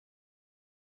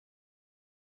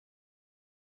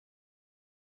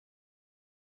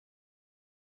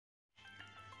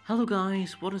Hello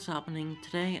guys, what is happening?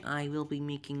 Today I will be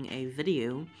making a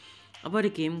video about a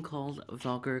game called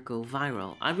Vlogger Go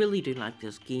Viral. I really do like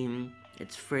this game,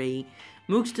 it's free.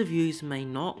 Most of you may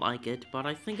not like it, but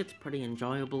I think it's pretty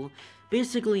enjoyable.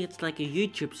 Basically it's like a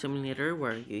YouTube simulator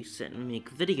where you sit and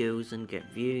make videos and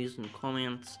get views and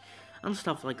comments and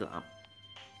stuff like that.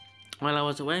 While I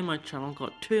was away, my channel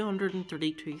got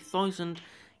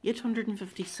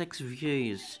 232,856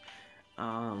 views.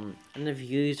 And the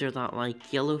views are that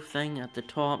like yellow thing at the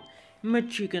top,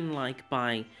 which you can like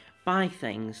buy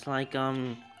things like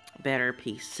better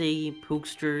PC,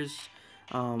 posters,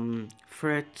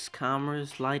 fritz,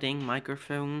 cameras, lighting,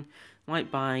 microphone. Might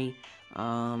buy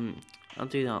I'll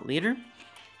do that later.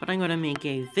 But I'm gonna make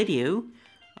a video.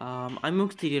 I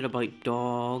mostly do it about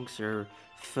dogs or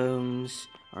phones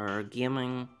or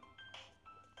gaming.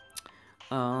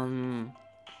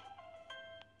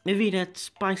 Maybe let's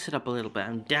spice it up a little bit.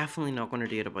 I'm definitely not going to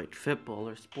do it about football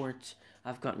or sports.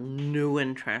 I've got no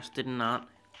interest in that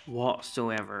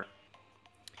whatsoever.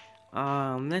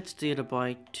 Let's do it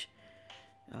about,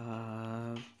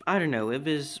 I don't know, it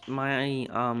was my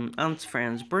aunt's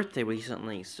friend's birthday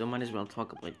recently, so might as well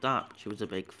talk about that. She was a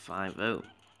big 5-0.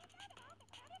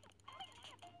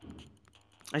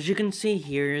 As you can see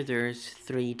here, there's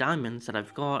 3 diamonds that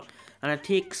I've got, and it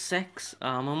takes 6,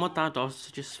 and what that does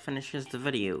is just finishes the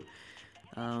video.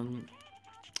 You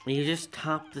just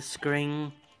tap the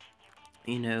screen,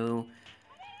 you know,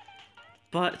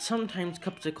 but sometimes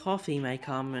cups of coffee may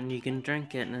come and you can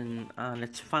drink it, and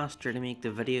it's faster to make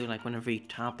the video, like whenever you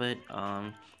tap it,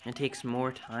 it takes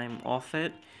more time off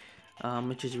it,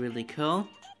 which is really cool.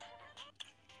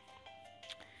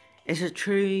 Is it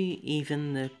true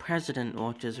even the president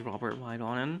watches Robert White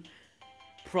on?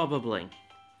 Probably.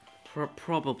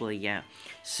 Probably, yeah.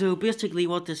 So basically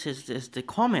what this is the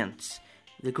comments.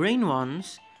 The green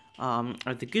ones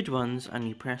are the good ones, and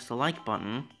you press the like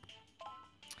button.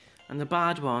 And the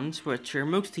bad ones, which are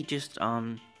mostly just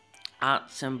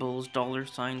at symbols, dollar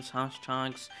signs,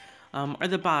 hashtags, are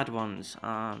the bad ones.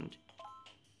 And,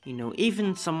 you know,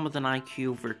 even some with an IQ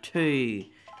over 2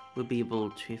 will be able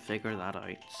to figure that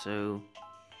out. So,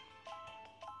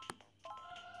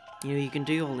 you know, you can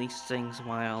do all these things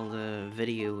while the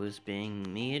video is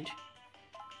being made.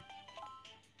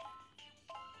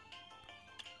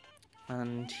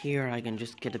 And here I can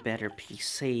just get a better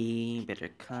PC, better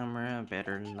camera,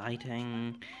 better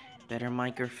lighting, better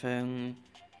microphone.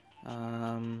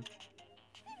 While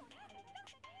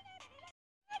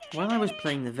I was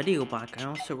playing the video back, I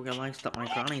also realised that my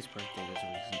granny's birthday was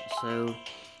recent, so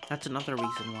that's another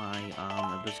reason why it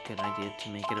was a good idea to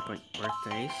make it about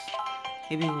birthdays.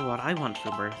 Maybe what I want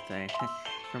for birthday,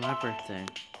 for my birthday.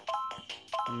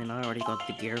 I mean, I already got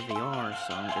the Gear VR,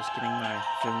 so I'm just getting my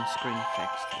phone screen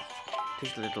fixed.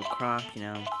 Just a little crack, you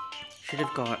know. Should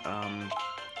have got a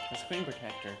screen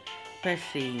protector,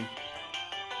 especially,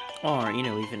 or you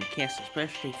know, even a case,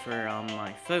 especially for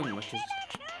my phone, which is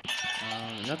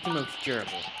not the most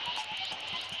durable.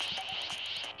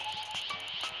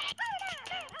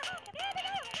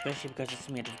 Especially because it's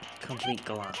made of complete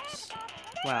glass.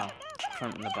 Wow,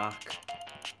 front and the back.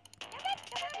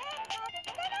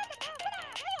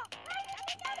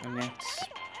 And let's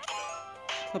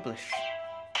publish.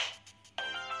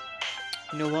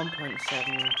 You know,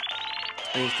 1.7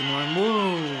 is the norm.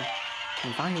 Whoa!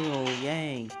 Viral,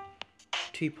 yay!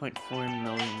 2.4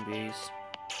 million views.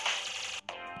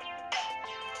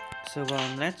 So,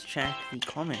 let's check the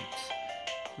comments.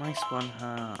 Nice one,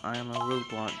 huh? I am a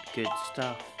robot, good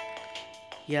stuff.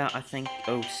 Yeah, I think,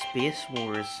 oh, Space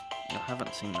Wars. I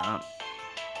haven't seen that.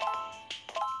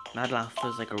 That laugh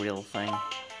is like a real thing.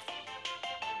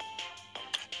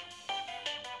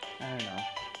 I don't know.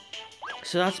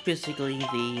 So that's basically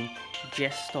the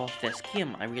gist of this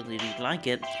game. I really do like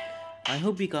it. I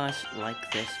hope you guys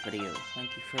like this video.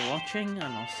 Thank you for watching,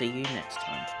 and I'll see you next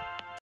time.